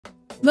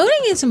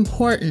Voting is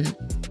important,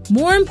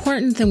 more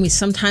important than we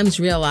sometimes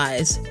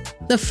realize.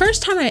 The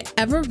first time I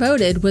ever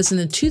voted was in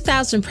the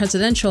 2000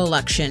 presidential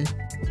election,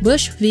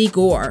 Bush v.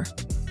 Gore.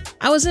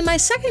 I was in my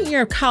second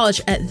year of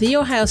college at The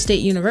Ohio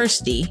State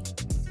University.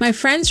 My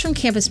friends from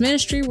campus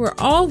ministry were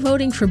all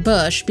voting for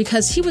Bush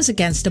because he was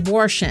against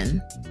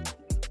abortion.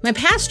 My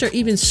pastor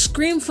even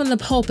screamed from the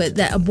pulpit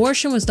that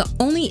abortion was the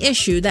only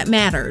issue that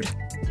mattered.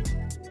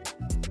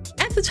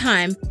 At the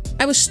time,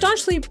 I was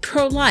staunchly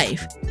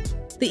pro-life.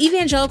 The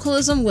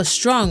evangelicalism was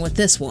strong with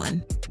this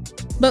one.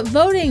 But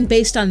voting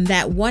based on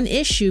that one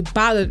issue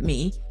bothered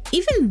me,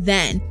 even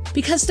then,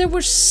 because there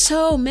were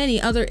so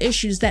many other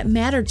issues that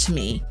mattered to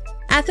me.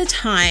 At the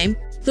time,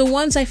 the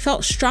ones I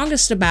felt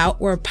strongest about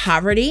were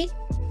poverty,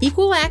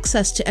 equal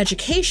access to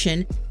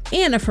education,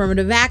 and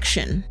affirmative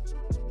action.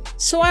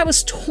 So I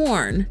was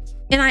torn,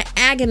 and I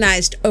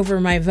agonized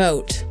over my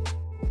vote.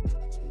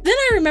 Then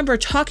I remember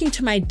talking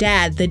to my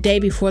dad the day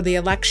before the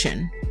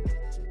election.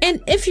 And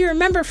if you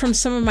remember from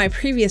some of my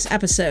previous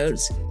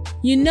episodes,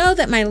 you know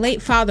that my late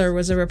father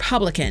was a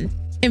Republican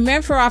and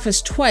ran for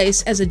office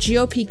twice as a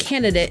GOP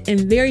candidate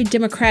in very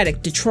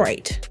Democratic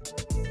Detroit.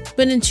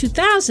 But in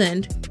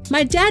 2000,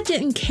 my dad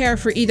didn't care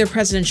for either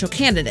presidential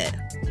candidate.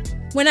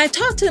 When I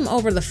talked to him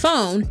over the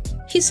phone,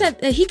 he said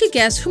that he could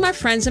guess who my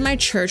friends in my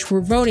church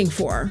were voting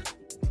for.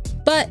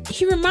 But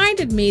he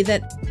reminded me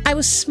that I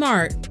was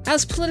smart, I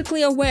was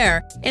politically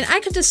aware, and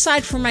I could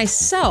decide for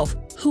myself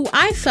who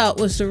I felt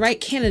was the right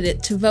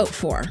candidate to vote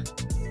for.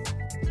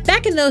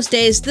 Back in those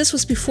days, this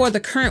was before the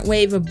current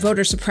wave of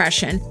voter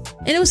suppression,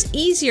 and it was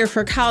easier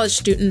for college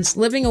students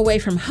living away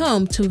from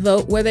home to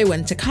vote where they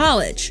went to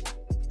college.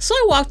 So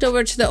I walked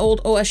over to the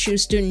old OSU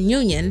Student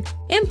Union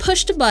and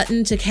pushed a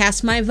button to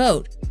cast my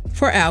vote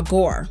for Al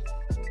Gore.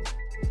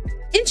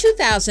 In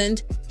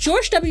 2000,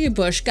 George W.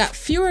 Bush got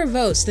fewer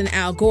votes than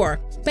Al Gore,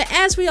 but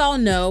as we all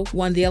know,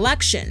 won the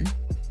election.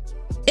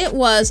 It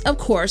was, of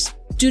course,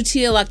 due to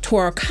the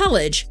Electoral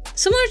College,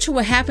 similar to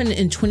what happened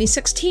in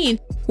 2016,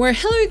 where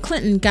Hillary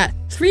Clinton got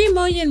 3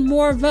 million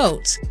more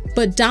votes,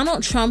 but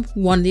Donald Trump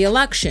won the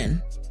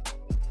election.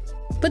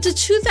 But the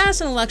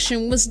 2000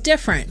 election was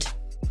different.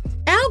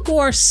 Al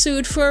Gore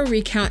sued for a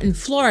recount in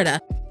Florida,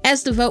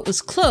 as the vote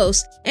was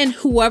close, and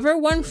whoever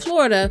won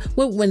Florida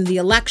would win the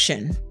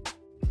election.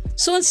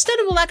 So instead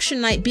of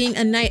election night being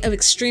a night of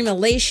extreme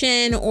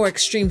elation or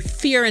extreme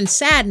fear and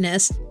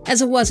sadness,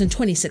 as it was in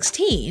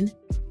 2016,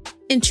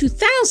 in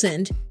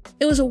 2000,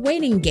 it was a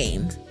waiting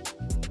game.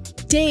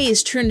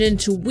 Days turned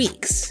into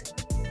weeks,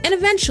 and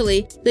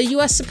eventually, the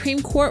US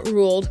Supreme Court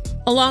ruled,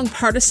 along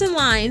partisan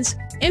lines,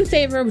 in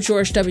favor of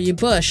George W.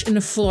 Bush in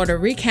the Florida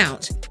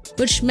recount,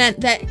 which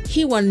meant that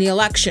he won the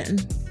election.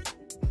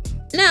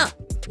 Now,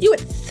 you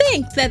would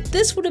think that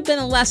this would have been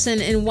a lesson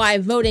in why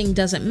voting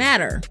doesn't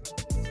matter.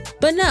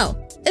 But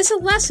no, it's a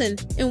lesson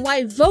in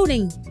why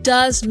voting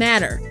does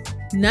matter,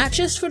 not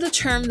just for the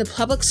term the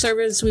public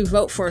servants we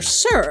vote for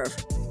serve,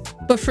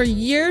 but for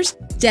years,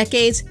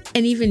 decades,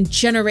 and even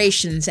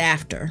generations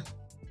after.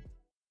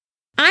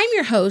 I'm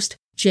your host,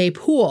 Jaye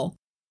Poole,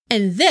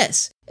 and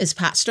this is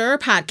Pot Stirrer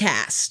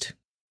Podcast.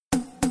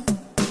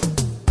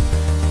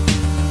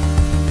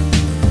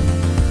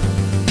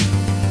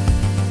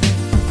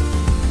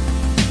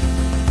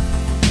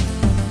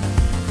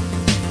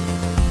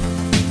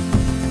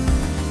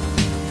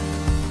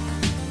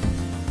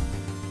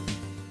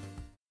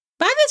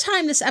 By the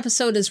time this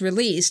episode is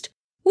released,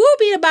 we'll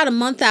be about a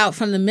month out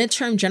from the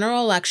midterm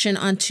general election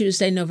on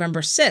Tuesday,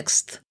 November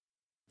 6th.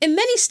 In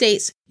many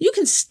states, you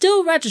can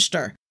still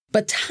register,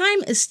 but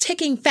time is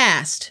ticking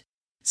fast.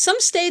 Some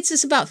states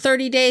it's about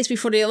 30 days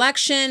before the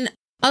election,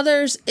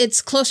 others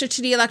it's closer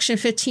to the election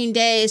 15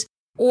 days,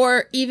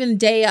 or even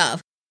day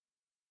of.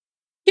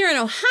 Here in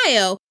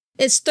Ohio,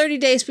 it's 30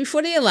 days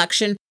before the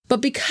election,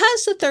 but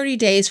because the 30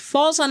 days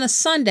falls on a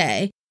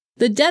Sunday,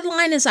 the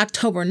deadline is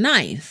October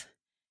 9th.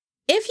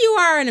 If you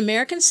are an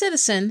American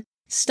citizen,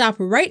 stop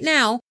right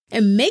now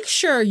and make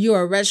sure you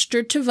are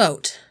registered to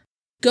vote.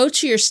 Go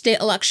to your state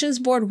elections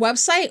board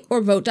website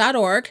or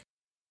vote.org.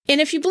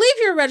 And if you believe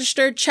you're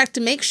registered, check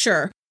to make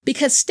sure,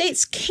 because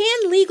states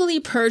can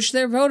legally purge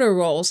their voter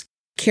rolls,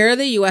 care of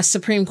the U.S.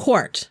 Supreme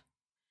Court.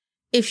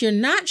 If you're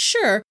not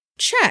sure,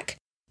 check.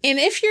 And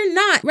if you're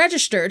not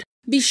registered,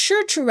 be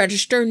sure to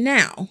register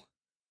now.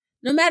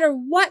 No matter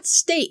what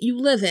state you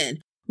live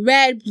in,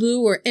 red,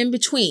 blue, or in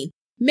between,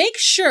 make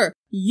sure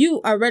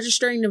you are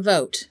registering to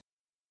vote.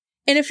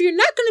 And if you're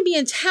not going to be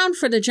in town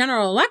for the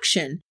general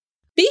election,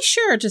 be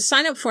sure to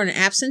sign up for an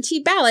absentee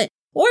ballot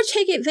or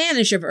take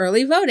advantage of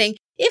early voting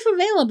if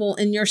available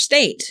in your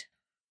state.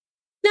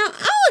 Now,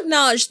 I'll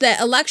acknowledge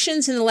that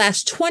elections in the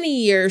last 20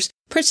 years,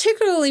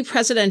 particularly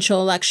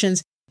presidential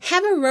elections,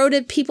 have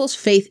eroded people's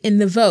faith in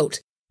the vote,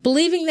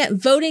 believing that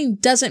voting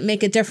doesn't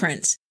make a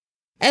difference.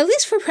 At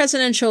least for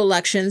presidential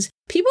elections,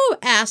 people have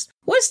asked,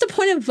 what's the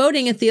point of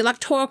voting if the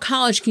Electoral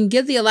College can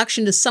give the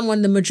election to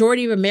someone the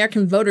majority of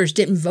American voters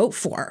didn't vote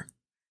for?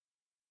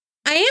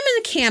 I am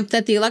in the camp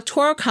that the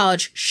Electoral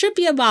College should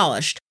be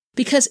abolished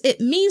because it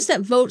means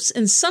that votes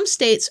in some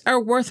states are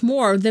worth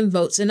more than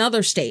votes in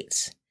other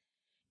states.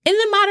 In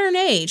the modern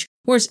age,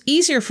 where it's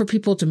easier for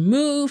people to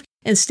move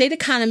and state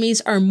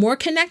economies are more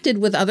connected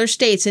with other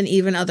states and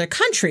even other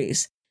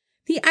countries.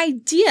 The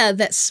idea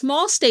that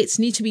small states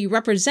need to be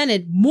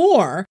represented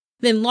more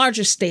than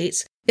larger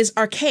states is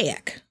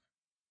archaic.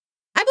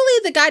 I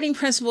believe the guiding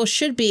principle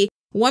should be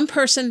one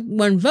person,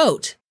 one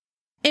vote,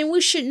 and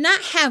we should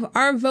not have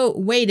our vote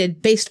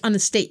weighted based on the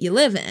state you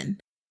live in.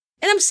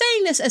 And I'm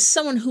saying this as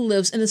someone who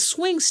lives in a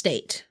swing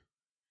state.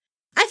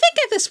 I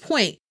think at this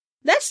point,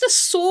 that's the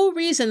sole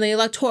reason the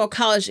Electoral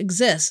College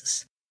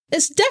exists.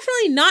 It's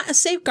definitely not a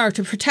safeguard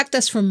to protect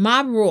us from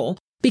mob rule,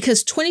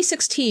 because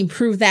 2016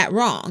 proved that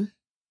wrong.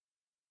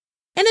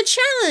 And the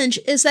challenge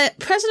is that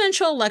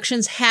presidential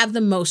elections have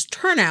the most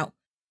turnout.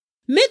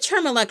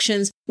 Midterm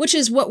elections, which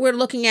is what we're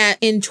looking at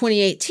in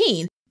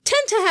 2018,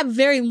 tend to have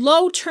very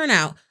low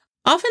turnout,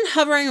 often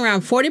hovering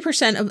around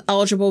 40% of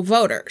eligible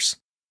voters.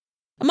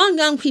 Among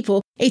young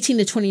people, 18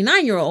 to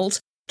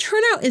 29-year-olds,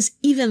 turnout is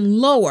even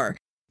lower,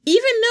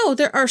 even though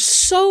there are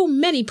so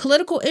many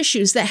political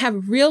issues that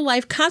have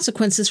real-life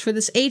consequences for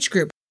this age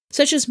group,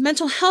 such as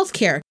mental health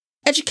care,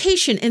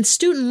 education and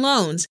student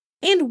loans,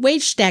 and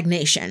wage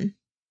stagnation.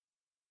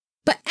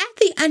 But at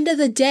the end of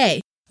the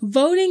day,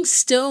 voting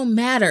still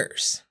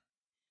matters.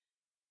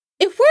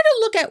 If we're to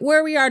look at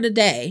where we are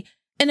today,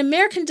 an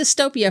American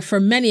dystopia for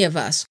many of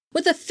us,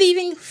 with a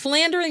thieving,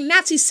 philandering,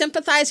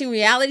 Nazi-sympathizing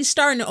reality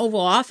star in the Oval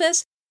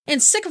Office,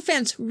 and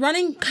sycophants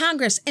running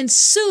Congress and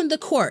soon the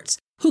courts,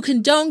 who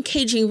condone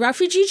caging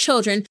refugee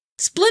children,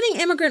 splitting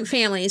immigrant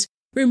families,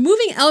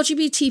 removing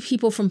LGBT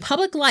people from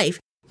public life,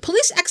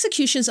 police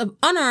executions of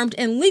unarmed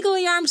and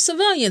legally armed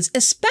civilians,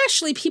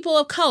 especially people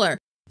of color,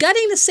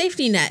 gutting the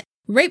safety net,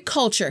 rape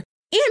culture,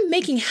 and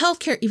making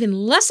healthcare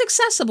even less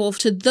accessible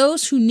to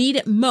those who need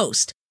it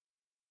most.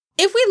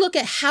 If we look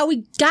at how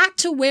we got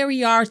to where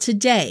we are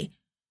today,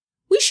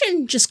 we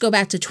shouldn't just go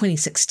back to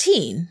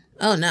 2016.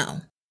 Oh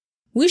no.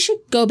 We should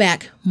go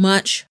back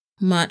much,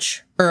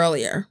 much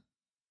earlier.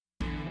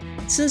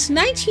 Since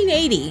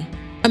 1980,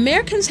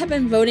 Americans have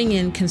been voting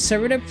in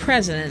conservative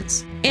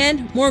presidents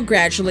and, more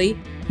gradually,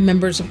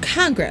 members of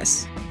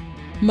Congress.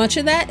 Much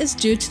of that is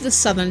due to the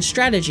Southern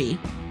strategy,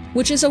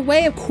 which is a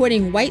way of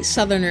courting white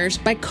Southerners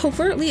by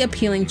covertly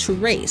appealing to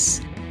race,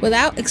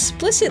 without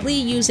explicitly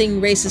using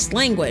racist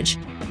language,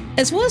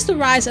 as well as the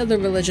rise of the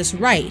religious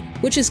right,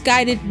 which has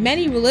guided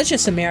many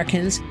religious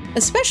Americans,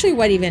 especially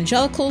white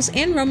evangelicals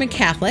and Roman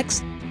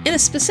Catholics, in a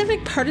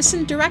specific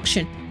partisan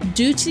direction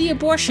due to the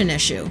abortion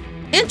issue,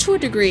 and to a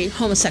degree,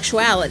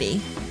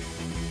 homosexuality.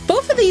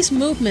 Both of these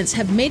movements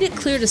have made it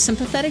clear to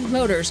sympathetic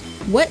voters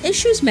what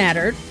issues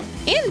mattered,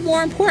 and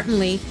more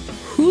importantly,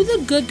 who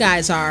the good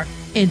guys are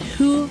and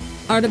who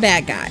are the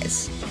bad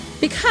guys.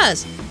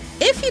 Because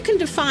if you can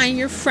define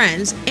your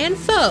friends and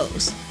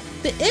foes,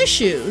 the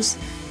issues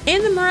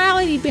and the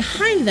morality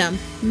behind them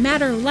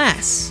matter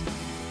less.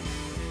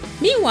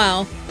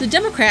 Meanwhile, the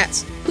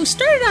Democrats, who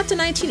started out the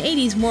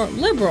 1980s more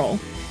liberal,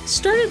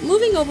 started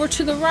moving over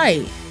to the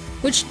right,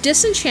 which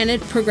disenchanted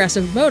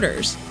progressive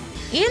voters,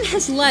 and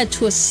has led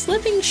to a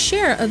slipping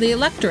share of the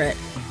electorate.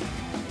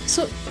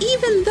 So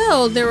even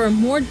though there were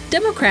more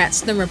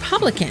Democrats than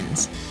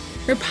Republicans,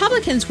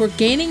 Republicans were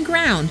gaining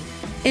ground,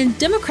 and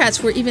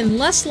Democrats were even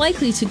less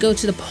likely to go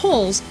to the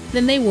polls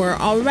than they were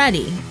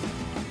already.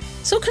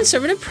 So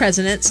conservative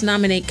presidents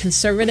nominate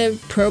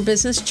conservative,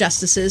 pro-business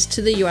justices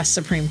to the U.S.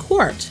 Supreme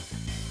Court.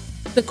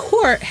 The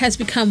court has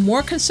become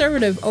more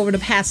conservative over the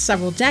past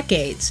several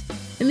decades,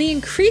 and the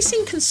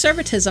increasing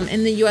conservatism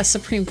in the U.S.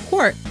 Supreme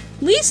Court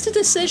leads to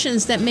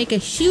decisions that make a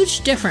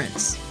huge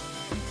difference.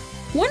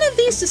 One of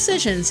these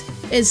decisions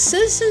is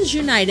Citizens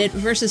United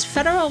versus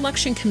Federal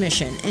Election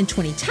Commission in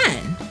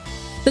 2010.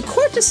 The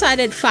court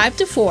decided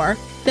 5-4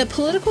 that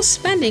political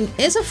spending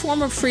is a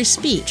form of free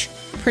speech,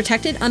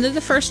 protected under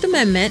the First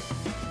Amendment,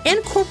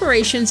 and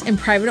corporations and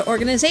private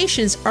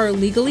organizations are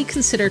legally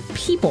considered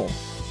people,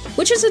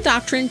 which is a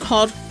doctrine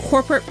called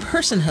corporate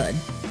personhood.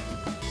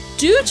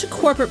 Due to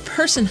corporate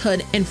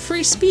personhood and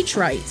free speech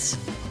rights,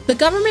 the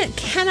government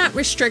cannot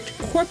restrict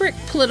corporate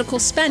political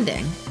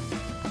spending.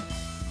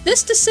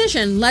 This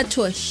decision led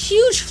to a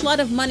huge flood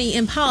of money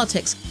in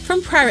politics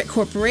from private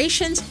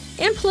corporations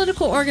and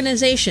political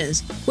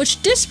organizations,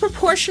 which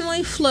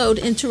disproportionately flowed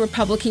into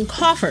Republican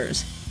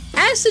coffers,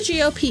 as the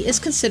GOP is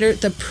considered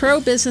the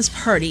pro-business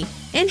party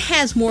and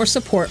has more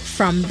support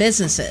from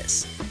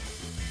businesses.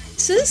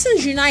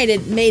 Citizens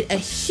United made a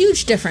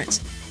huge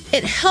difference.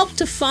 It helped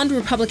to fund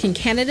Republican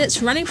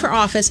candidates running for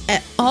office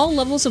at all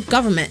levels of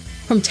government,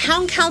 from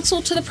town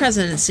council to the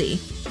presidency.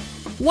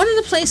 One of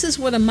the places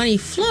where the money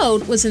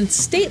flowed was in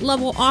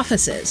state-level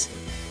offices.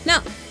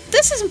 Now,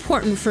 this is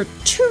important for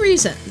two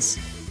reasons.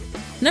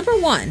 Number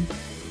one,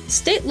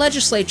 state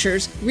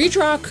legislatures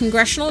redraw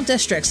congressional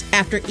districts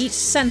after each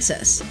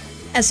census,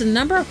 as the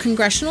number of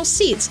congressional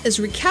seats is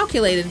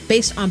recalculated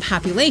based on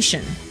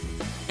population.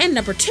 And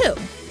number two,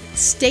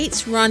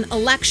 states run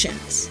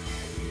elections.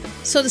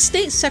 So the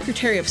state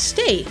secretary of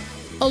state,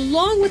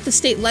 along with the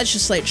state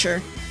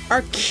legislature,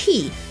 are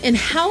key in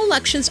how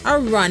elections are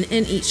run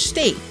in each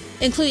state,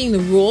 including the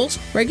rules,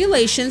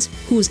 regulations,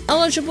 who's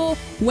eligible,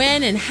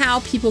 when and how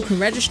people can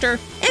register,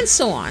 and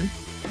so on.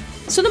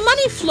 So the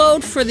money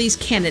flowed for these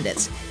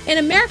candidates, and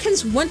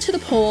Americans went to the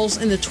polls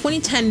in the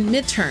 2010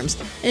 midterms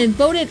and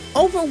voted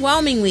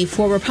overwhelmingly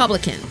for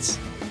Republicans.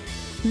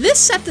 This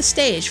set the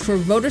stage for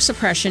voter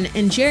suppression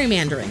and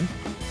gerrymandering,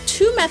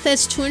 two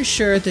methods to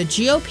ensure the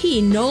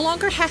GOP no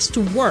longer has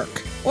to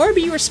work or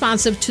be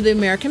responsive to the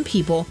American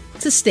people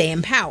to stay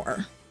in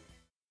power.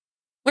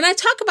 When I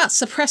talk about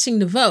suppressing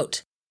the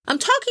vote, I'm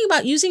talking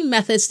about using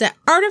methods that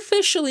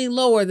artificially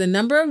lower the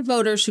number of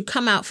voters who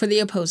come out for the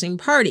opposing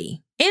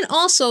party, and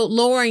also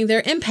lowering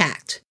their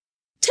impact.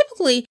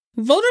 Typically,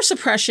 voter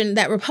suppression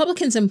that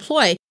Republicans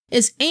employ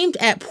is aimed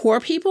at poor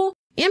people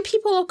and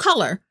people of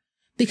color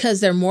because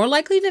they're more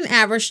likely than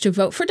average to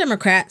vote for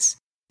Democrats,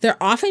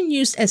 they're often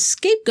used as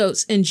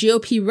scapegoats in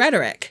GOP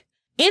rhetoric,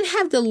 and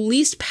have the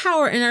least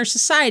power in our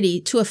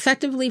society to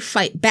effectively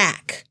fight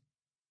back.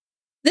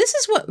 This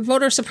is what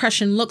voter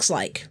suppression looks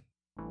like.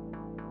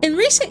 In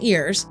recent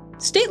years,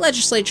 state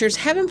legislatures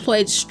have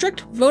employed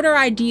strict voter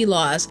ID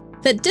laws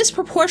that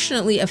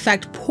disproportionately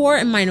affect poor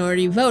and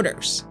minority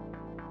voters.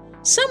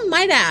 Some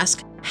might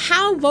ask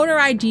how voter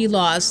ID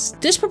laws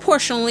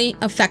disproportionately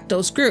affect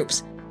those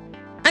groups.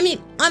 I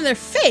mean, on their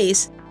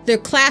face, they're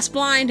class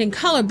blind and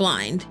color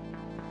blind,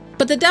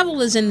 but the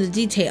devil is in the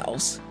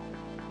details.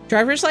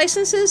 Driver's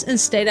licenses and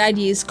state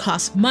IDs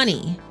cost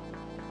money.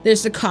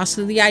 There's the cost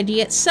of the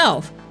ID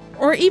itself,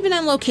 or even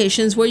in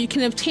locations where you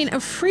can obtain a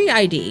free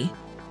ID.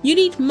 You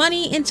need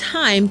money and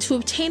time to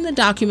obtain the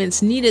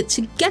documents needed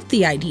to get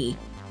the ID.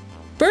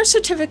 Birth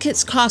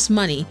certificates cost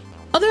money.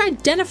 Other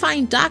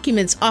identifying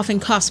documents often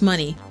cost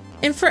money.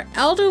 And for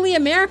elderly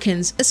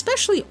Americans,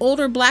 especially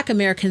older Black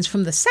Americans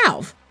from the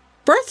South,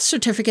 birth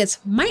certificates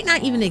might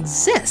not even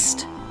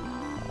exist.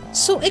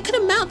 So it could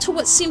amount to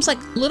what seems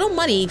like little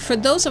money for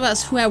those of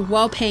us who have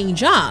well-paying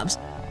jobs,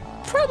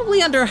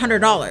 probably under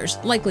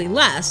 $100, likely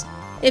less,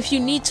 if you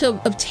need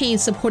to obtain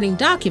supporting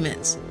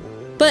documents.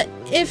 But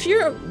if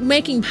you're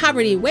making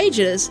poverty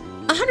wages,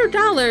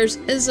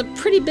 $100 is a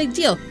pretty big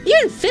deal.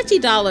 Even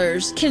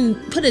 $50 can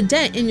put a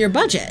dent in your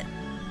budget.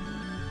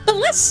 But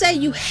let's say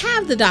you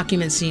have the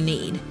documents you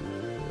need.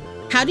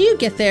 How do you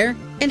get there,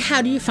 and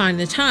how do you find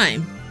the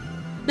time?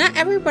 Not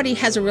everybody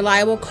has a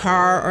reliable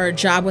car or a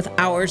job with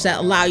hours that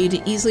allow you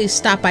to easily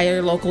stop by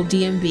your local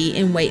DMV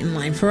and wait in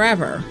line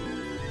forever.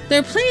 There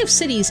are plenty of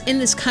cities in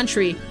this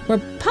country where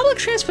public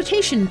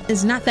transportation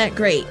is not that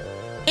great,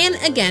 and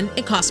again,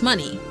 it costs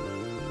money.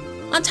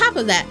 On top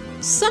of that,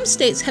 some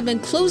states have been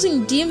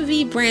closing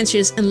DMV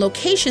branches in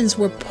locations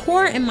where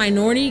poor and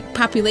minority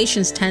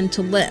populations tend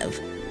to live.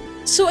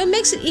 So it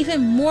makes it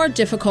even more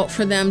difficult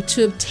for them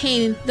to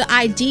obtain the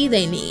ID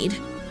they need.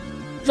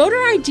 Voter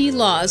ID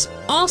laws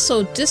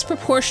also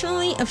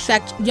disproportionately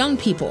affect young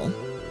people.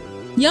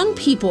 Young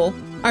people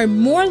are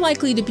more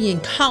likely to be in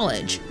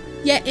college,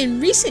 yet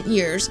in recent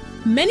years,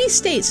 many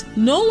states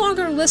no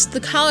longer list the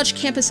college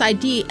campus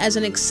ID as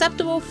an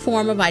acceptable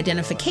form of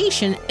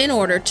identification in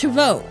order to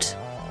vote.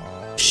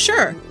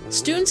 Sure,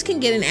 students can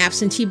get an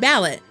absentee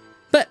ballot,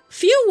 but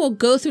few will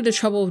go through the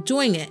trouble of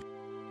doing it.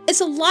 It's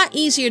a lot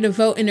easier to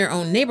vote in their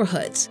own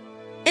neighborhoods.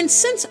 And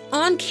since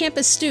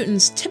on-campus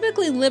students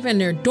typically live in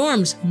their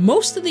dorms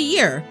most of the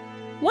year,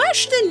 why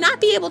should they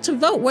not be able to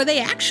vote where they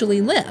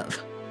actually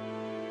live?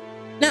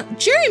 Now,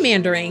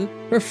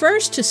 gerrymandering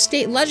refers to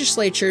state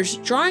legislatures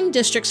drawing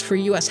districts for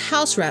U.S.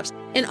 House reps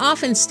and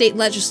often state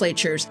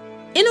legislatures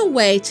in a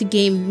way to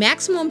gain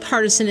maximum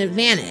partisan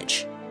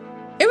advantage.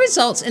 It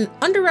results in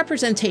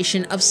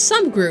underrepresentation of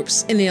some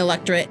groups in the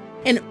electorate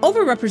and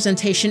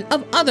overrepresentation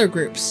of other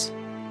groups.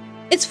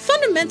 It's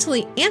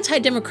fundamentally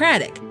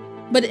anti-democratic,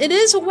 but it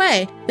is a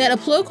way that a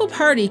political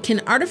party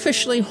can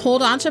artificially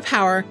hold on to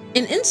power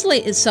and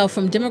insulate itself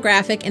from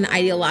demographic and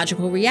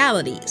ideological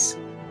realities.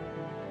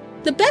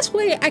 The best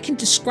way I can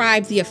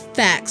describe the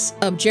effects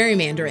of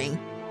gerrymandering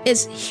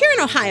is here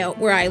in Ohio,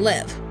 where I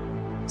live.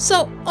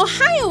 So,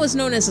 Ohio is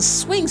known as a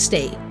swing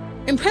state.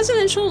 In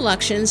presidential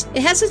elections,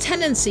 it has a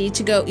tendency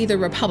to go either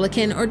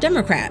Republican or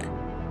Democrat.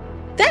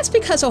 That's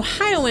because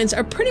Ohioans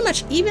are pretty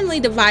much evenly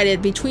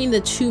divided between the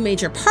two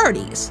major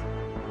parties.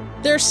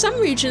 There are some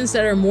regions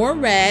that are more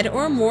red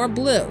or more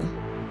blue.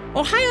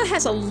 Ohio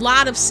has a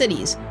lot of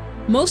cities.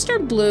 Most are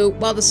blue,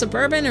 while the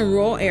suburban and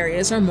rural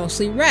areas are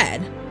mostly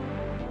red.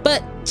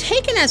 But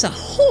taken as a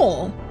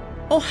whole,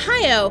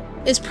 Ohio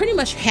is pretty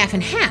much half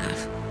and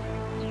half.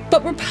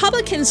 But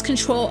Republicans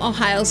control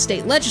Ohio's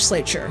state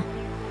legislature.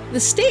 The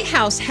state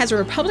house has a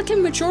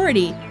Republican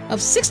majority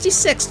of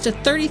 66 to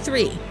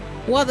 33,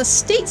 while the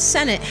state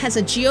Senate has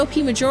a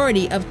GOP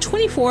majority of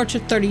 24 to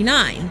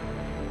 39.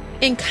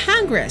 In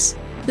Congress,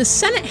 the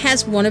Senate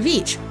has one of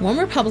each, one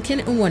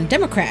Republican and one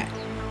Democrat,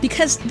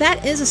 because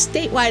that is a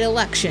statewide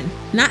election,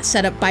 not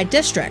set up by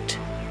district.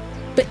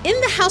 But in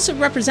the House of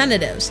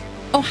Representatives,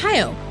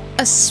 Ohio,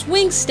 a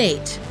swing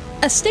state,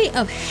 a state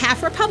of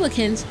half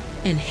Republicans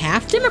and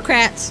half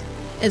Democrats,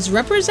 is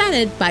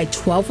represented by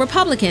 12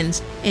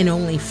 Republicans and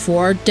only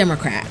 4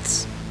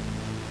 Democrats.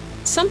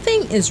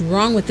 Something is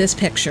wrong with this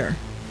picture,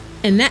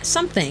 and that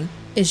something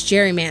is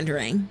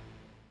gerrymandering.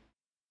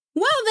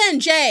 Well then,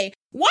 Jay,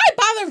 why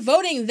bother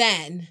voting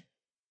then?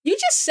 You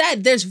just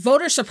said there's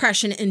voter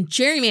suppression and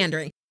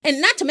gerrymandering,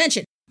 and not to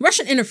mention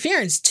Russian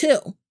interference too.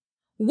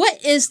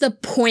 What is the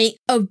point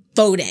of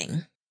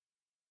voting?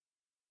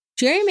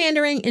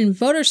 Gerrymandering and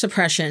voter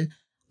suppression,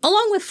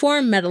 along with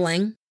foreign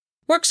meddling,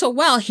 work so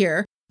well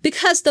here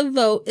because the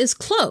vote is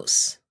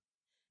close.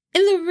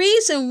 And the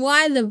reason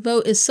why the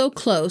vote is so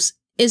close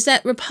is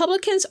that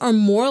Republicans are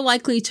more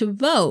likely to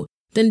vote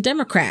than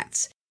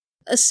Democrats,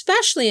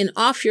 especially in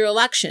off-year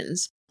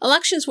elections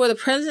where the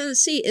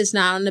presidency is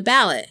not on the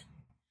ballot.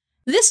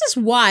 This is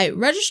why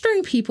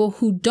registering people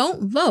who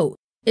don't vote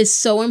is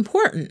so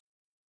important.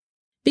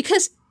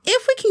 Because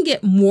if we can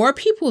get more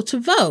people to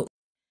vote,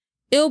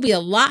 it'll be a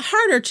lot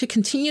harder to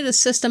continue the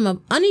system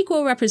of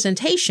unequal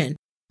representation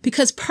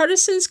because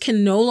partisans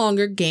can no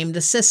longer game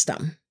the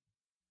system.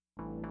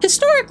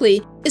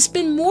 Historically, it's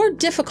been more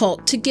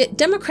difficult to get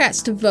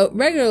Democrats to vote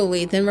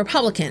regularly than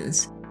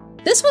Republicans.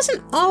 This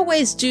wasn't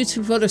always due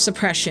to voter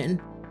suppression.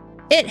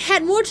 It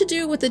had more to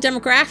do with the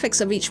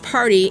demographics of each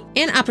party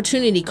and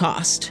opportunity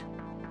cost.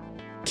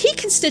 Key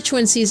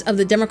constituencies of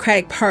the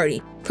Democratic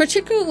Party,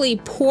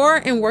 particularly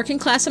poor and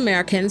working-class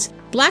Americans,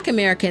 Black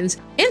Americans,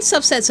 and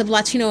subsets of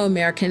Latino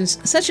Americans,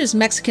 such as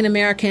Mexican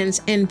Americans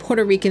and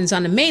Puerto Ricans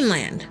on the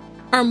mainland,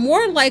 are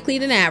more likely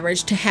than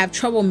average to have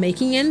trouble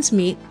making ends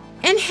meet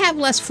and have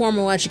less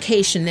formal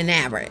education than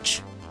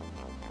average.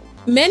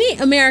 Many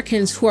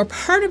Americans who are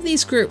part of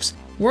these groups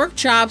work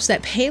jobs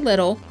that pay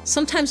little,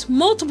 sometimes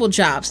multiple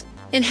jobs,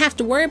 and have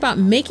to worry about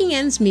making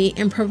ends meet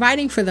and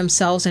providing for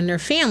themselves and their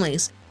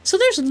families, so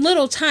there's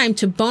little time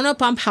to bone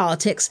up on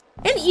politics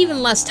and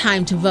even less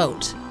time to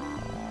vote.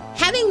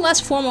 Having less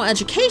formal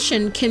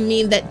education can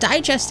mean that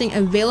digesting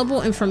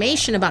available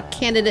information about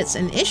candidates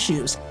and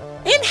issues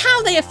and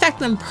how they affect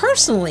them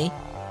personally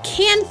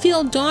can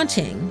feel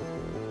daunting.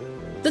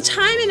 The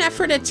time and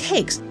effort it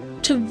takes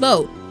to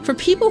vote for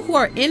people who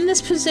are in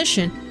this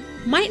position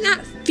might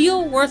not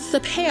feel worth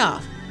the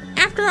payoff.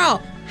 After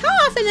all, how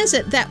often is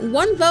it that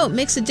one vote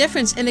makes a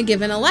difference in a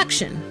given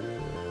election?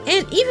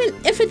 And even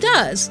if it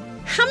does,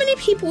 how many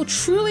people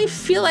truly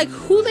feel like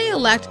who they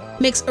elect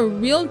makes a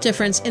real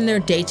difference in their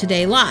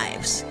day-to-day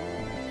lives?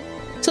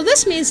 So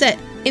this means that,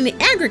 in the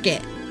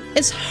aggregate,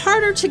 it's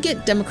harder to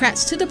get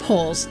Democrats to the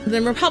polls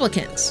than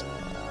Republicans.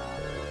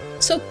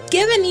 So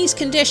given these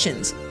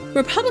conditions,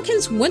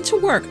 Republicans went to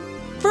work,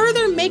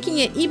 further making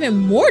it even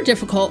more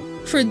difficult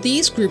for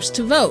these groups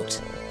to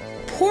vote.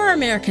 Poor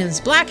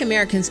Americans, Black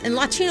Americans, and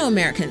Latino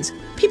Americans,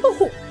 people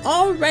who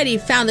already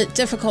found it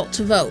difficult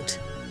to vote.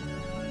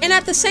 And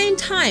at the same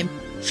time,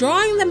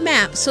 drawing the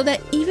map so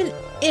that even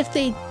if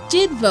they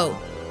did vote,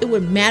 it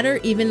would matter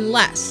even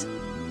less.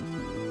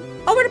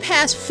 Over the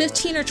past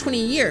 15 or 20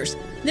 years,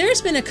 there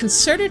has been a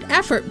concerted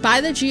effort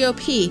by the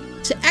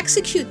GOP to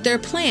execute their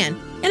plan,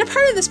 and a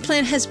part of this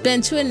plan has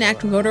been to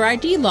enact voter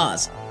ID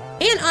laws.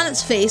 And on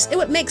its face, it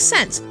would make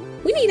sense.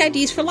 We need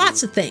IDs for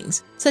lots of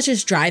things, such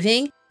as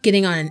driving,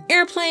 getting on an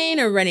airplane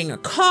or renting a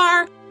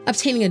car,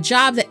 obtaining a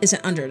job that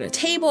isn't under the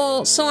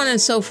table, so on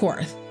and so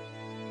forth.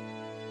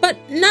 But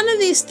none of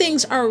these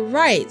things are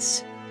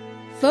rights.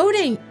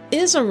 Voting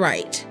is a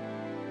right.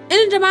 In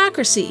a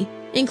democracy,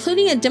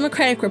 including a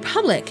democratic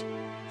republic,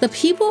 the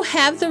people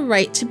have the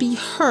right to be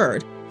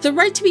heard, the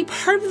right to be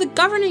part of the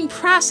governing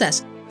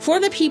process for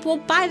the people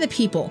by the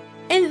people,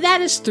 and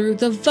that is through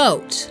the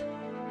vote.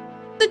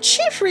 The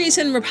chief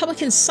reason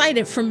Republicans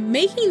cited for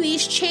making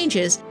these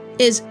changes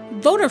is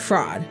voter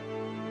fraud.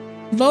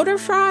 Voter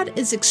fraud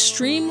is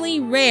extremely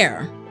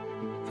rare.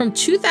 From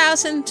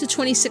 2000 to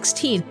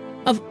 2016,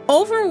 of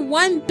over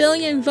 1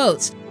 billion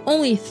votes,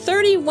 only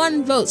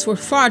 31 votes were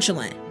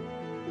fraudulent.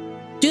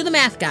 Do the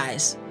math,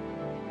 guys.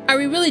 Are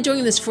we really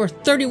doing this for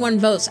 31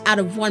 votes out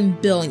of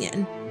 1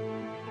 billion?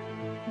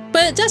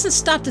 But it doesn't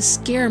stop the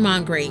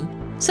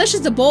scaremongering, such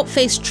as the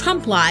bold-faced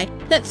Trump lie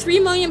that 3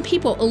 million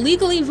people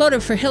illegally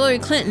voted for Hillary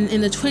Clinton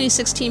in the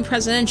 2016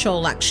 presidential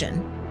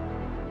election.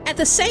 At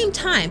the same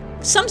time,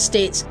 some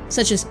states,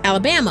 such as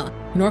Alabama,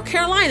 North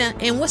Carolina,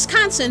 and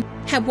Wisconsin,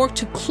 have worked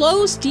to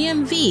close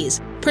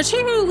DMVs,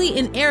 particularly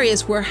in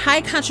areas where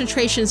high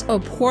concentrations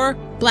of poor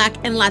Black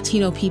and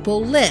Latino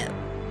people live.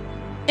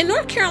 In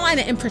North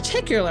Carolina in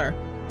particular,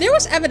 there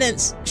was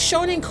evidence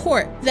shown in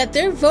court that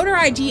their voter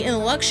ID and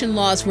election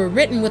laws were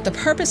written with the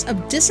purpose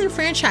of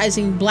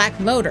disenfranchising Black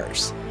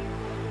voters.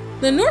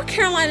 The North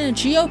Carolina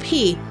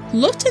GOP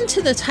looked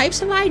into the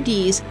types of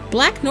IDs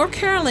Black North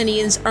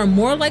Carolinians are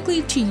more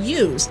likely to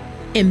use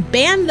and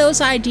banned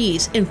those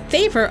IDs in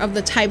favor of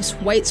the types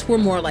whites were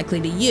more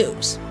likely to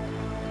use.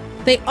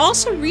 They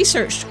also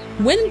researched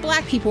when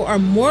Black people are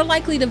more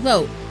likely to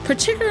vote,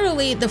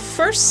 particularly the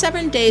first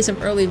 7 days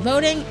of early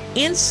voting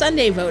and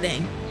Sunday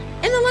voting,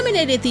 and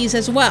eliminated these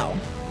as well.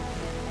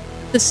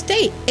 The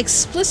state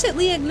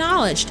explicitly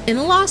acknowledged in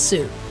a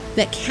lawsuit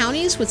that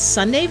counties with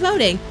Sunday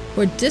voting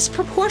were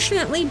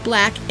disproportionately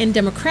Black and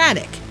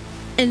Democratic,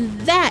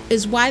 and that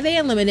is why they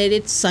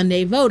eliminated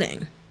Sunday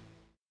voting.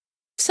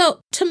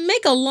 So, to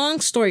make a long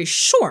story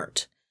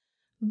short,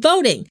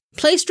 Voting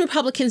placed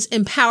Republicans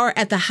in power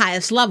at the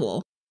highest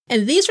level,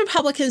 and these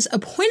Republicans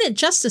appointed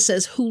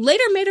justices who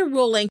later made a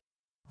ruling,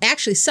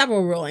 actually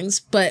several rulings,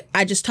 but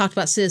I just talked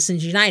about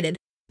Citizens United,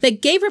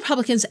 that gave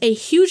Republicans a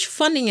huge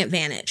funding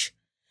advantage.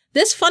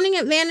 This funding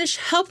advantage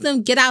helped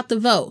them get out the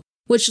vote,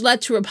 which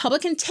led to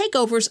Republican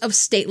takeovers of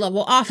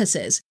state-level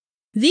offices.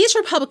 These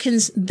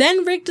Republicans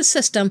then rigged the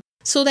system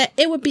so that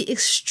it would be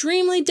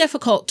extremely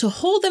difficult to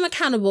hold them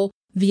accountable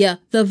via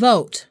the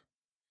vote.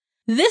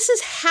 This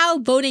is how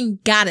voting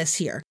got us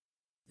here.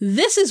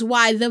 This is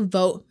why the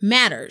vote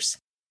matters.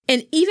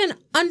 And even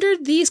under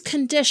these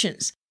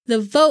conditions,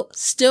 the vote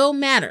still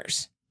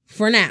matters.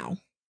 For now.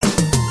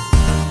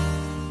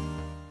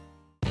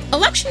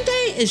 Election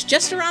day is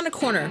just around the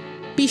corner.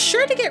 Be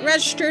sure to get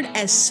registered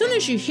as soon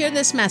as you hear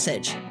this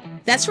message.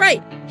 That's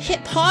right,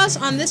 hit pause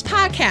on this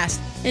podcast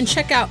and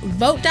check out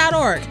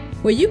vote.org,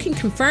 where you can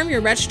confirm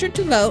you're registered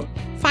to vote,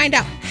 find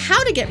out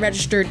how to get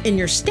registered in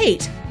your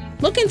state,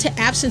 look into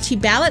absentee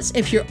ballots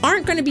if you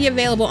aren't going to be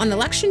available on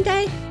Election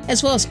Day,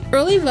 as well as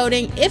early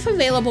voting if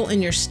available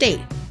in your state,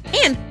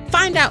 and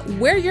find out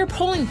where your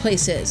polling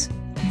place is.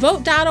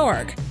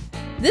 Vote.org.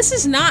 This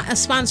is not a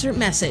sponsored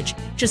message,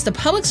 just a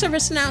public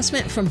service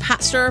announcement from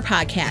Pot Stirrer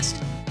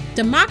Podcast.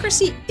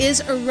 Democracy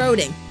is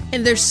eroding,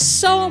 and there's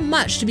so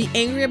much to be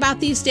angry about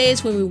these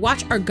days when we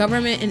watch our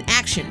government in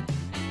action.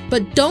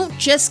 But don't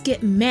just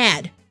get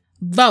mad.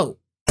 Vote.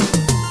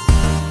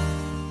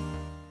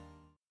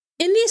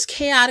 In these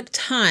chaotic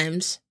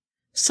times,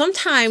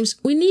 sometimes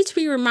we need to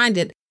be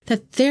reminded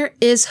that there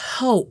is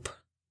hope.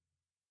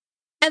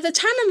 At the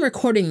time I'm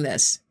recording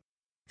this,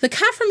 the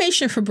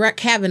confirmation for Brett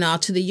Kavanaugh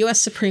to the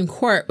U.S. Supreme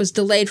Court was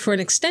delayed for an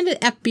extended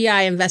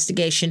FBI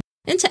investigation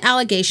into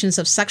allegations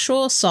of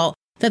sexual assault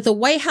that the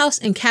White House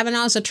and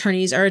Kavanaugh's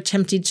attorneys are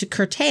attempting to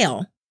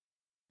curtail.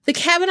 The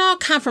Kavanaugh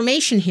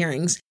confirmation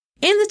hearings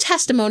and the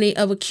testimony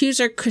of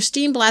accuser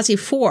Christine Blasey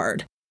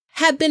Ford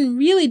have been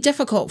really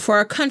difficult for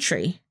our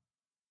country.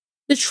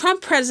 The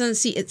Trump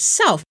presidency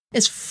itself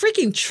is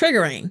freaking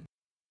triggering.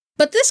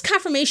 But this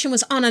confirmation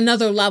was on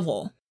another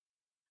level.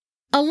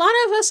 A lot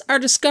of us are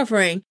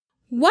discovering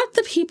what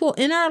the people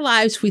in our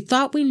lives we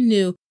thought we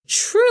knew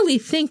truly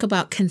think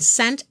about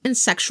consent and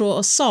sexual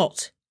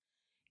assault,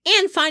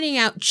 and finding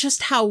out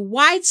just how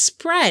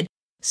widespread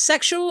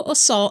sexual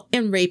assault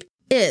and rape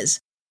is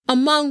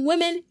among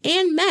women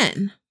and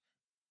men.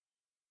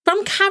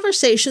 From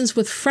conversations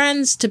with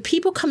friends to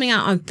people coming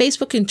out on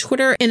Facebook and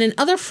Twitter and in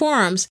other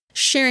forums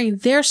sharing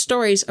their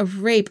stories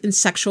of rape and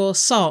sexual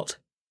assault.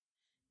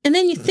 And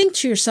then you think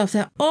to yourself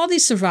that all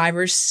these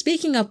survivors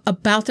speaking up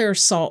about their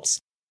assaults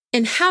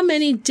and how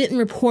many didn't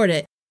report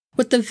it,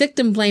 with the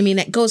victim blaming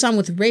that goes on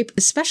with rape,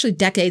 especially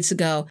decades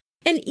ago.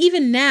 And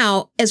even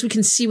now, as we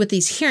can see with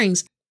these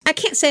hearings, I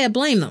can't say I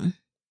blame them.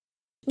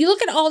 You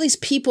look at all these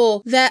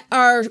people that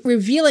are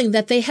revealing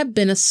that they have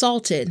been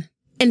assaulted,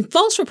 and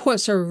false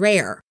reports are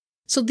rare.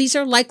 So these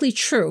are likely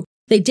true.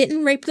 They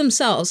didn't rape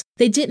themselves.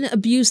 They didn't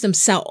abuse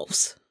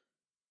themselves.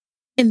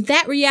 And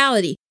that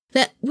reality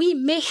that we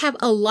may have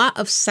a lot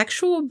of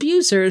sexual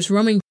abusers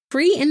roaming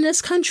free in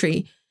this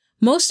country,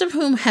 most of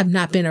whom have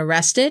not been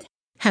arrested,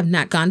 have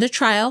not gone to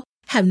trial,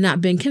 have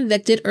not been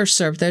convicted or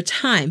served their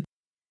time.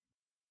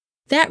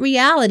 That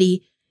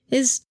reality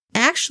is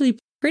actually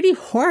pretty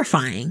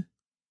horrifying.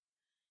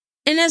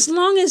 And as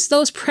long as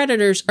those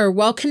predators are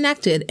well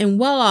connected and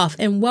well off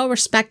and well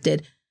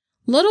respected,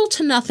 little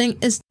to nothing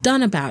is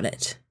done about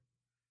it.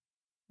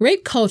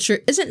 Rape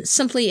culture isn't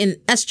simply an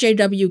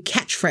SJW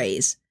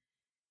catchphrase.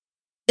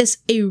 It's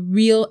a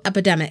real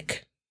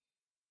epidemic.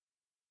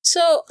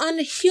 So on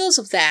the heels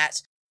of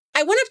that,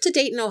 I went up to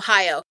Dayton,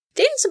 Ohio.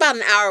 Dayton's about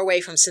an hour away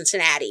from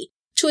Cincinnati,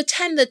 to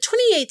attend the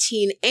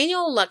 2018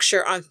 annual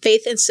lecture on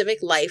faith and civic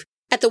life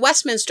at the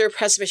Westminster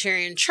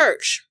Presbyterian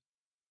Church.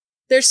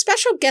 Their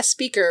special guest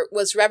speaker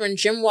was Reverend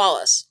Jim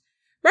Wallace.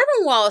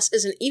 Reverend Wallace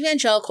is an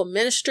evangelical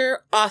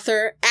minister,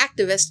 author,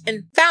 activist,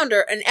 and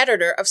founder and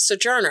editor of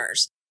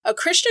Sojourners, a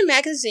Christian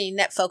magazine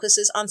that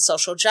focuses on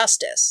social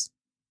justice.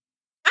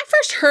 I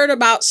first heard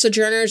about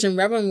Sojourners and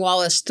Reverend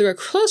Wallace through a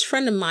close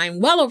friend of mine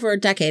well over a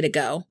decade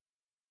ago.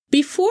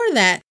 Before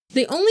that,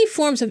 the only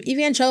forms of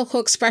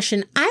evangelical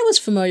expression I was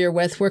familiar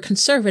with were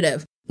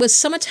conservative, with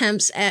some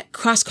attempts at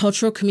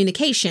cross-cultural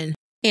communication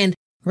and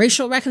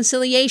racial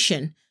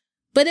reconciliation,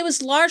 but it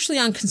was largely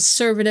on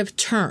conservative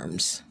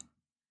terms.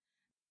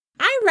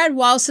 I read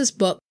Wallace's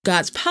book,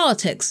 God's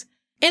Politics,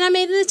 and I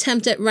made an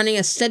attempt at running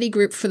a study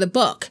group for the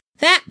book.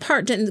 That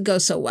part didn't go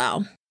so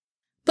well.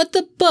 But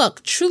the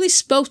book truly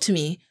spoke to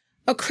me,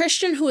 a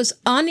Christian who was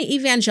on the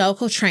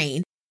evangelical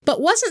train, but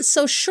wasn't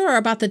so sure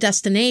about the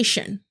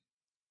destination.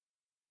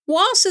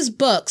 Wallace's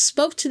book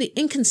spoke to the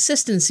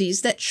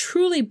inconsistencies that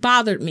truly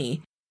bothered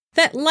me,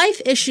 that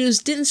life issues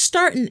didn't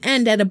start and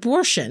end at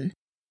abortion,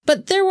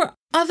 but there were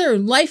other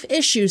life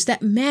issues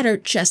that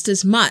mattered just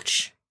as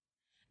much.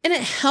 And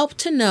it helped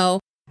to know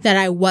that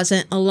I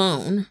wasn't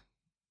alone.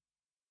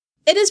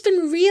 It has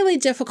been really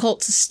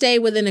difficult to stay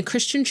within a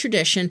Christian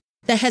tradition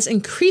that has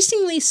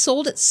increasingly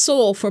sold its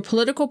soul for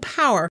political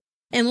power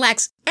and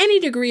lacks any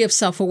degree of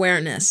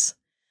self-awareness.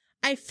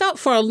 I felt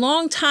for a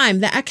long time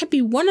that I could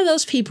be one of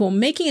those people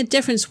making a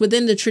difference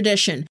within the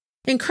tradition,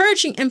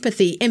 encouraging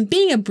empathy and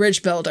being a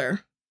bridge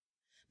builder.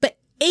 But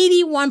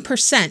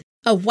 81%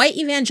 of white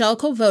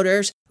evangelical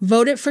voters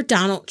voted for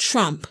Donald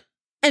Trump,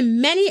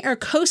 and many are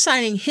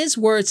co-signing his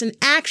words and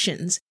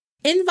actions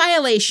in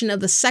violation of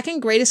the second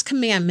greatest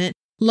commandment,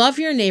 love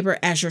your neighbor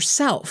as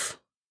yourself.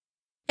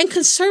 And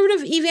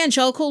conservative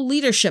evangelical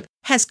leadership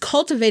has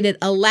cultivated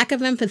a lack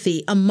of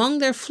empathy among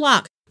their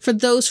flock for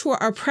those who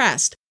are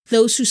oppressed,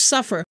 those who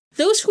suffer,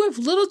 those who have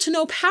little to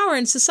no power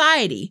in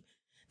society.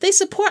 They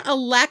support a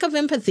lack of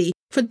empathy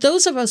for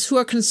those of us who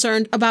are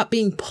concerned about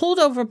being pulled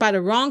over by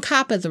the wrong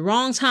cop at the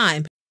wrong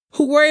time,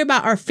 who worry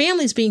about our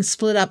families being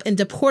split up and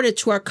deported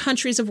to our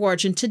countries of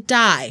origin to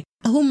die,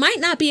 who might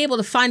not be able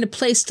to find a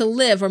place to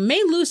live or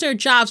may lose their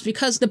jobs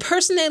because the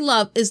person they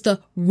love is the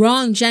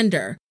wrong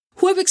gender,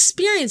 who have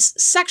experienced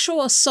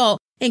sexual assault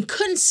and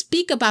couldn't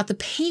speak about the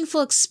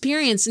painful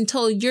experience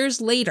until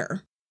years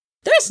later.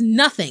 There's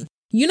nothing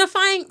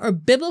unifying or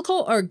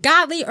biblical or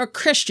godly or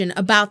Christian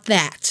about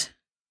that.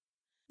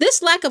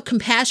 This lack of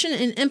compassion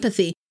and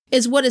empathy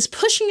is what is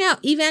pushing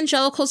out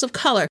evangelicals of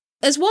color,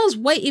 as well as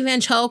white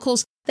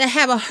evangelicals that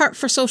have a heart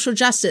for social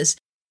justice,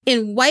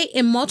 in white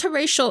and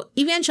multiracial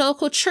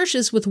evangelical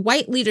churches with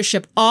white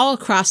leadership all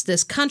across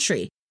this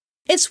country.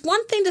 It's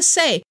one thing to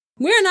say,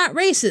 we're not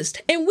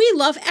racist and we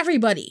love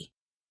everybody.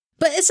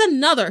 But it's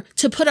another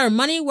to put our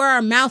money where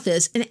our mouth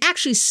is and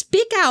actually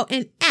speak out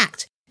and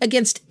act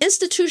against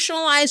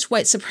institutionalized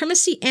white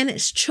supremacy and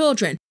its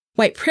children,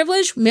 white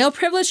privilege, male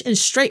privilege, and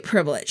straight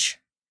privilege.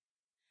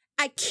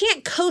 I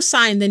can't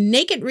co-sign the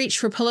naked reach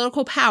for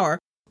political power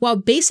while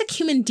basic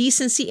human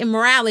decency and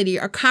morality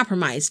are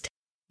compromised.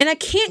 And I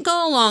can't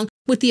go along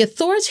with the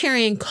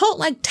authoritarian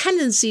cult-like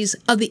tendencies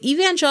of the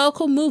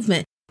evangelical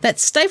movement that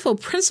stifle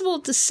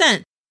principled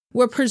dissent,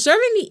 where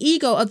preserving the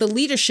ego of the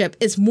leadership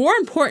is more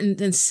important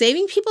than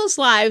saving people's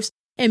lives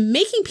and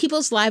making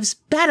people's lives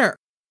better.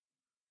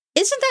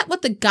 Isn't that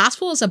what the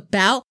gospel is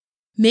about?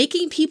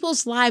 Making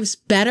people's lives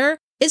better?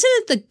 Isn't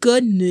it the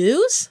good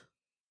news?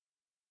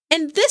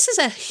 And this is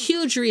a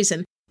huge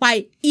reason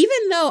why,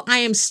 even though I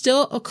am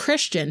still a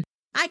Christian,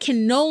 I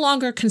can no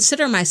longer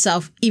consider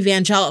myself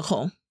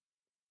evangelical.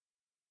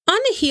 On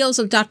the heels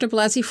of Dr.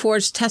 Blasey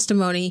Ford's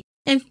testimony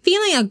and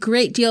feeling a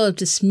great deal of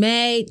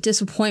dismay,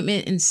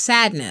 disappointment, and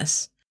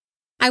sadness,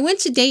 I went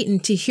to Dayton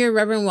to hear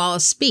Reverend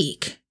Wallace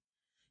speak.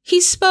 He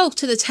spoke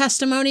to the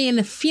testimony and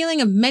the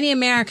feeling of many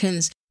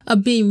Americans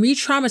of being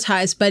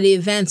re-traumatized by the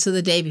events of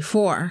the day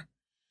before.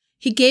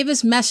 He gave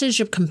his message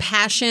of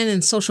compassion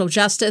and social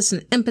justice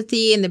and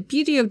empathy and the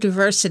beauty of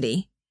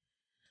diversity.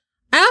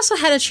 I also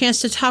had a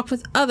chance to talk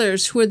with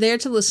others who were there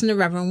to listen to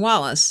Reverend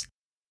Wallace.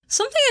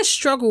 Something I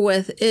struggle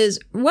with is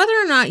whether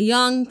or not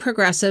young,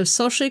 progressive,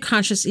 socially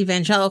conscious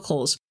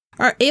evangelicals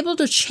are able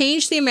to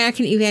change the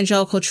American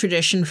evangelical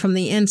tradition from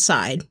the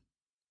inside.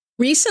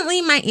 Recently,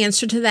 my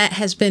answer to that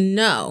has been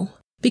no,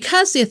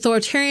 because the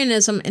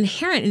authoritarianism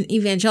inherent in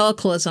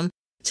evangelicalism,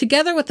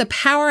 together with the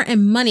power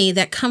and money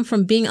that come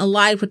from being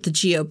allied with the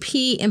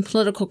GOP and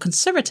political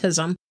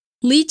conservatism,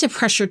 lead to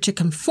pressure to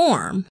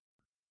conform.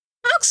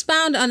 I'll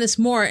expound on this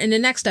more in the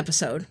next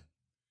episode.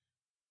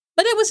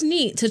 But it was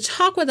neat to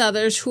talk with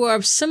others who are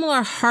of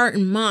similar heart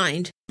and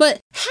mind, but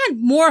had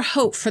more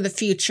hope for the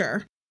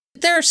future.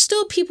 There are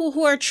still people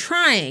who are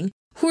trying,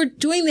 who are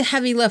doing the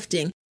heavy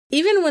lifting,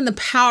 even when the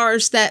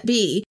powers that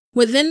be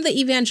within the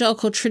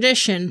evangelical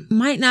tradition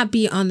might not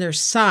be on their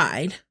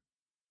side.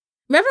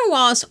 Reverend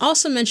Wallace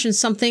also mentioned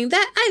something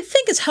that I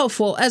think is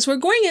helpful as we're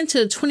going into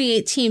the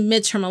 2018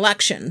 midterm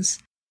elections.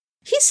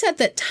 He said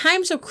that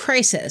times of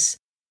crisis,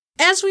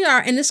 as we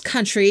are in this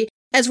country,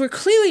 as we're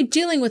clearly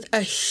dealing with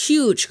a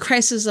huge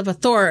crisis of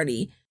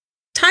authority,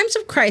 times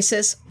of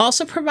crisis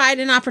also provide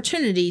an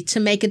opportunity to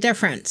make a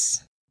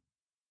difference.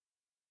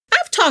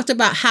 I've talked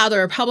about how the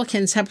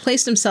Republicans have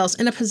placed themselves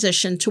in a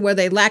position to where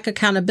they lack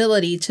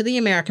accountability to the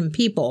American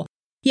people,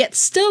 yet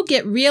still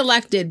get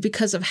reelected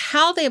because of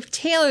how they have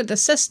tailored the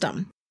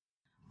system.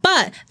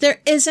 But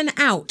there is an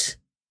out,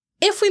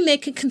 if we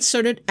make a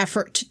concerted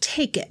effort to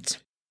take it.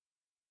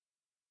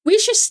 We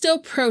should still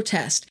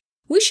protest.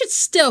 We should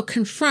still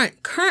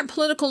confront current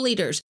political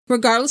leaders,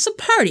 regardless of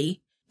party,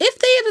 if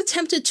they have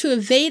attempted to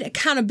evade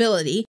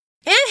accountability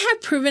and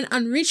have proven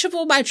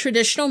unreachable by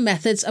traditional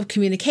methods of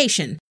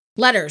communication,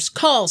 letters,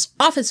 calls,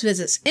 office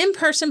visits,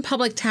 in-person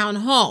public town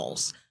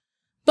halls.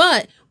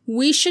 But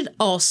we should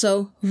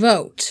also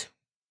vote.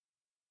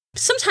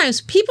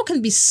 Sometimes people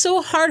can be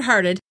so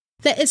hard-hearted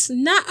that it's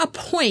not a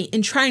point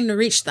in trying to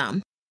reach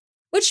them,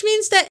 which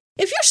means that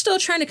if you're still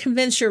trying to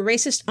convince your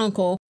racist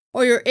uncle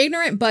or your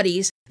ignorant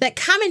buddies that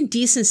common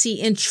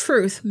decency and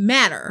truth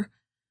matter,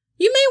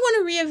 you may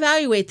want to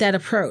reevaluate that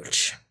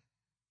approach.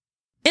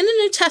 In the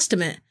New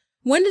Testament,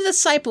 when the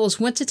disciples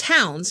went to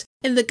towns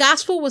and the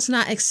gospel was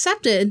not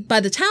accepted by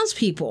the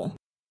townspeople,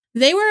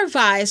 they were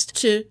advised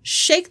to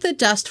shake the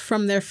dust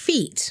from their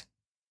feet.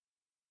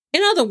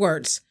 In other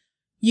words,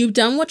 you've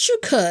done what you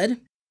could,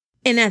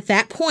 and at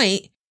that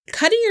point,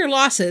 cutting your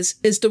losses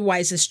is the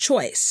wisest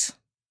choice.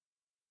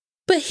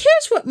 But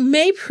here's what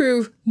may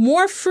prove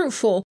more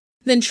fruitful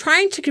than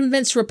trying to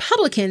convince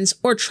Republicans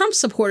or Trump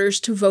supporters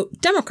to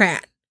vote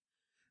Democrat: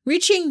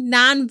 reaching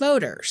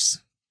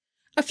non-voters.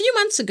 A few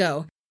months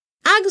ago,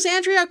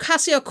 Alexandria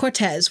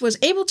Ocasio-Cortez was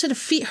able to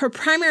defeat her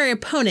primary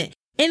opponent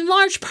in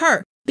large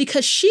part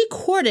because she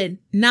courted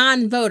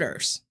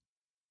non-voters.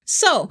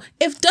 So,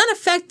 if done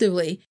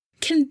effectively,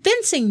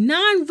 convincing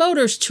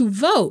non-voters to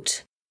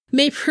vote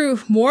may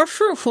prove more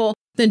fruitful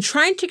than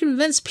trying to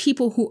convince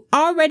people who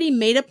already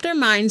made up their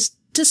minds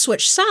to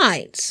switch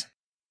sides.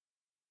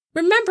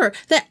 Remember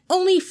that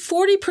only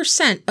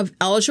 40% of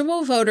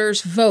eligible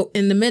voters vote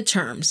in the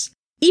midterms,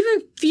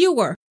 even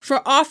fewer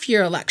for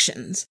off-year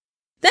elections.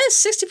 That is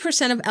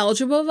 60% of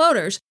eligible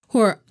voters who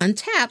are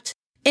untapped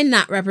and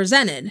not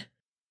represented.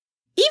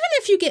 Even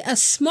if you get a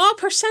small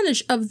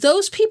percentage of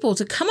those people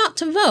to come out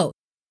to vote,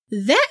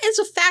 that is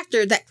a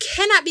factor that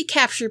cannot be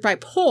captured by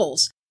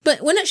polls,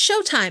 but when it's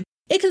showtime,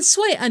 it can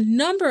sway a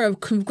number of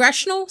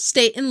congressional,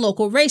 state, and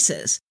local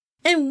races.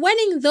 And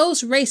winning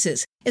those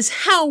races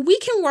is how we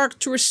can work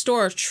to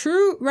restore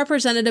true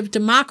representative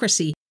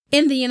democracy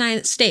in the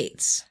United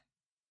States.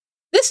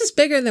 This is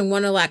bigger than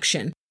one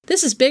election.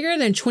 This is bigger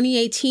than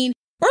 2018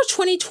 or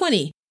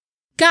 2020.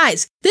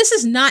 Guys, this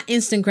is not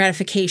instant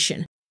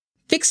gratification.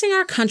 Fixing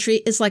our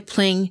country is like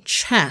playing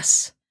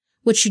chess.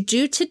 What you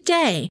do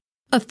today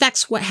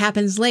affects what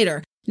happens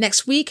later,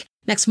 next week,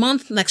 next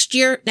month, next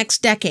year,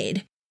 next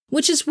decade.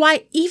 Which is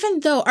why even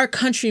though our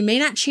country may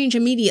not change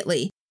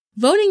immediately,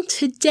 voting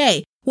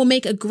today will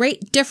make a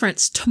great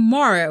difference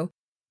tomorrow,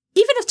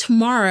 even if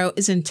tomorrow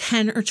is in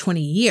 10 or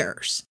 20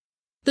 years.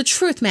 The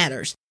truth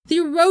matters. The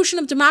erosion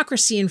of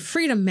democracy and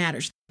freedom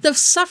matters. The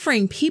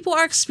suffering people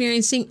are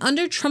experiencing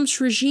under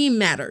Trump's regime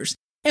matters.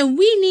 And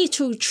we need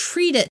to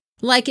treat it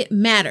like it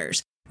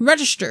matters.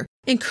 Register.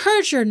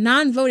 Encourage your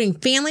non-voting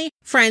family,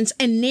 friends,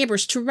 and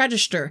neighbors to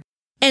register.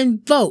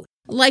 And vote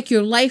like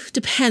your life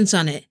depends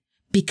on it,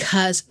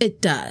 because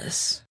it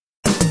does.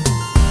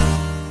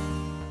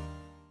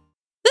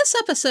 This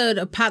episode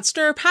of Pot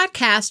Stirrer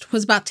Podcast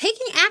was about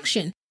taking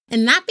action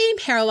and not being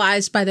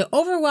paralyzed by the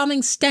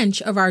overwhelming stench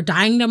of our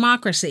dying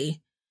democracy.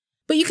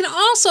 But you can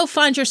also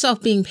find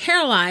yourself being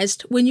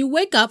paralyzed when you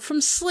wake up from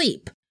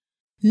sleep.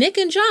 Nick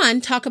and John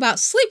talk about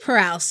sleep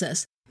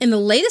paralysis in the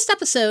latest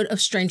episode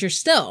of Stranger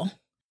Still.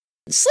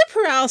 Sleep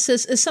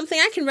paralysis is something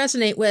I can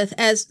resonate with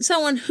as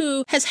someone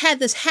who has had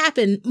this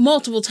happen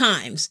multiple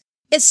times.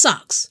 It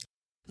sucks.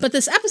 But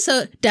this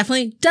episode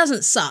definitely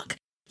doesn't suck.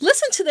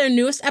 Listen to their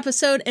newest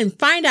episode and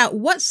find out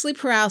what sleep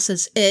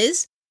paralysis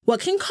is,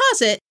 what can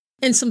cause it,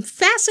 and some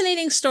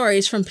fascinating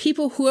stories from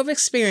people who have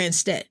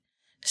experienced it.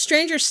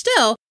 Stranger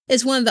Still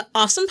is one of the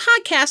awesome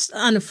podcasts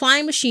on the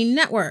Flying Machine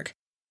Network.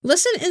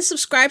 Listen and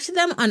subscribe to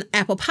them on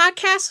Apple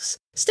Podcasts,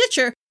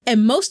 Stitcher,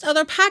 and most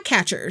other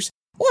podcatchers,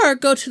 or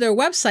go to their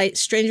website,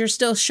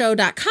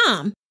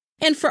 strangerstillshow.com.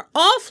 And for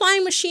all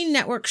Flying Machine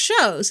Network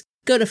shows,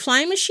 go to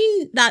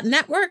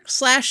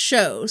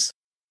flyingmachine.network/shows.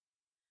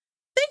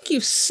 Thank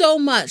you so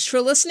much for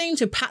listening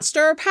to Pot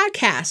Stirrer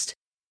Podcast.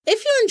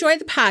 If you enjoyed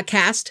the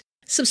podcast,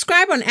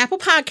 subscribe on Apple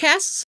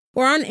Podcasts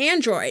or on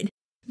Android.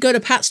 Go to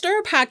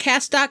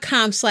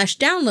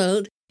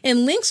potstirrerpodcast.com/download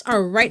and links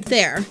are right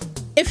there.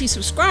 If you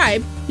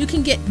subscribe, you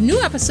can get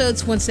new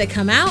episodes once they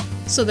come out,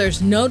 so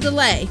there's no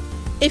delay.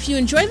 If you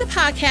enjoy the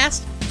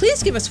podcast,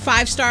 please give us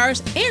 5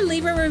 stars and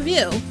leave a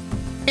review.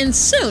 And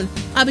soon,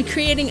 I'll be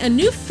creating a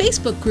new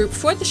Facebook group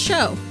for the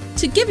show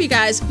to give you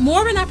guys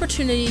more of an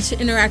opportunity to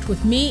interact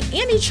with me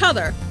and each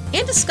other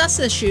and discuss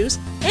issues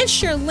and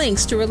share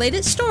links to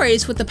related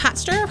stories with the Pot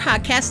Stirrer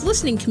Podcast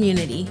listening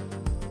community.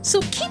 So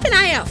keep an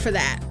eye out for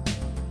that.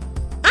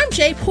 I'm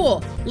Jaye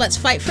Poole. Let's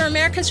fight for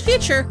America's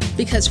future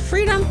because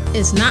freedom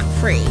is not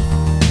free.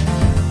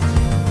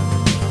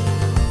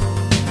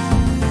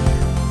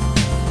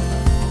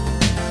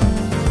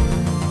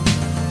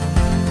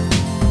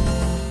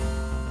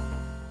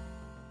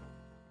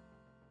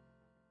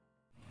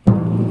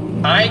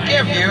 I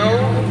give you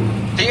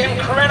the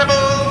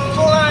incredible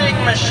flying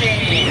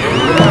machine.